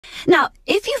Now,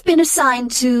 if you've been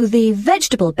assigned to the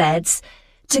vegetable beds,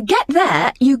 to get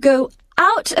there, you go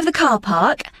out of the car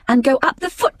park and go up the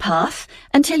footpath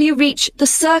until you reach the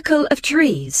circle of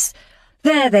trees.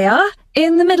 There they are,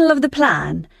 in the middle of the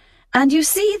plan. And you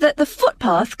see that the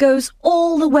footpath goes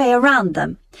all the way around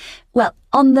them. Well,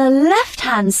 on the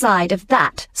left-hand side of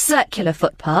that circular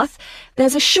footpath,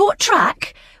 there's a short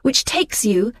track which takes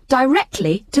you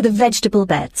directly to the vegetable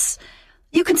beds.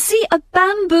 You can see a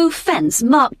bamboo fence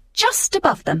marked just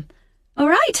above them. All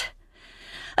right?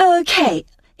 Okay,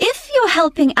 if you're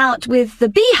helping out with the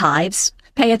beehives,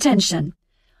 pay attention.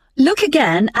 Look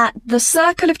again at the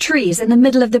circle of trees in the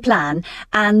middle of the plan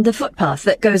and the footpath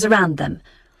that goes around them.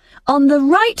 On the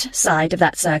right side of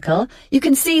that circle, you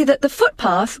can see that the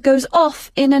footpath goes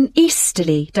off in an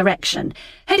easterly direction,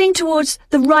 heading towards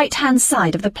the right-hand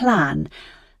side of the plan.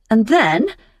 And then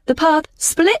the path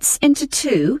splits into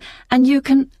two, and you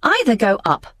can either go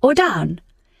up or down.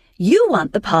 You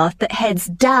want the path that heads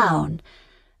down.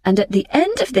 And at the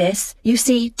end of this, you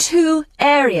see two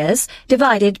areas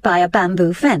divided by a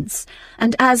bamboo fence.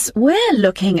 And as we're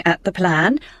looking at the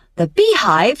plan, the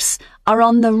beehives are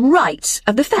on the right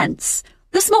of the fence.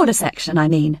 The smaller section, I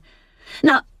mean.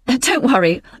 Now, don't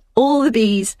worry, all the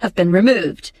bees have been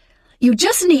removed. You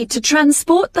just need to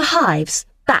transport the hives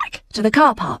back to the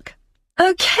car park.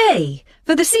 Okay,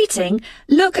 for the seating,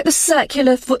 look at the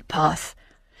circular footpath.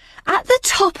 At the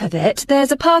top of it,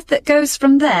 there's a path that goes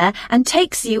from there and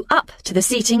takes you up to the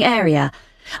seating area,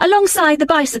 alongside the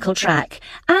bicycle track,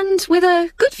 and with a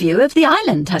good view of the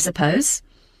island, I suppose.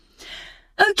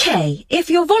 Okay, if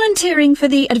you're volunteering for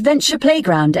the adventure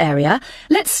playground area,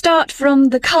 let's start from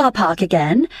the car park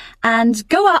again and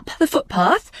go up the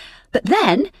footpath, but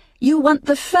then you want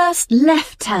the first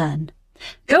left turn.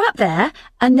 Go up there,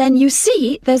 and then you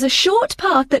see there's a short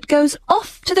path that goes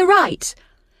off to the right.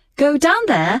 Go down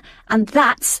there, and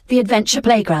that's the adventure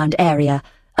playground area,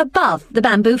 above the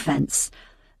bamboo fence.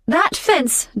 That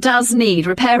fence does need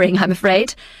repairing, I'm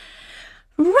afraid.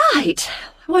 Right,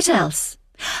 what else?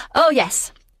 Oh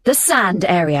yes, the sand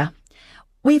area.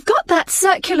 We've got that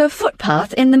circular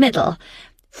footpath in the middle.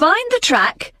 Find the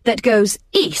track that goes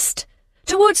east,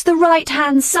 towards the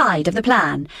right-hand side of the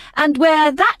plan, and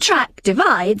where that track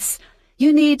divides,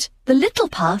 you need the little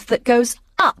path that goes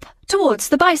up towards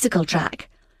the bicycle track.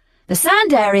 The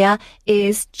sand area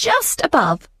is just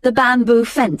above the bamboo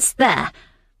fence there.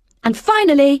 And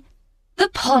finally, the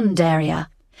pond area.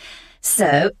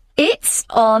 So it's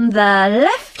on the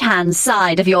left-hand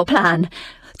side of your plan,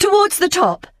 towards the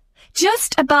top,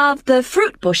 just above the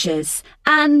fruit bushes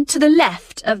and to the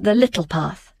left of the little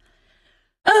path.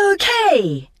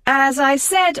 Okay, as I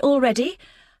said already,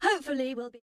 hopefully we'll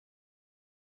be...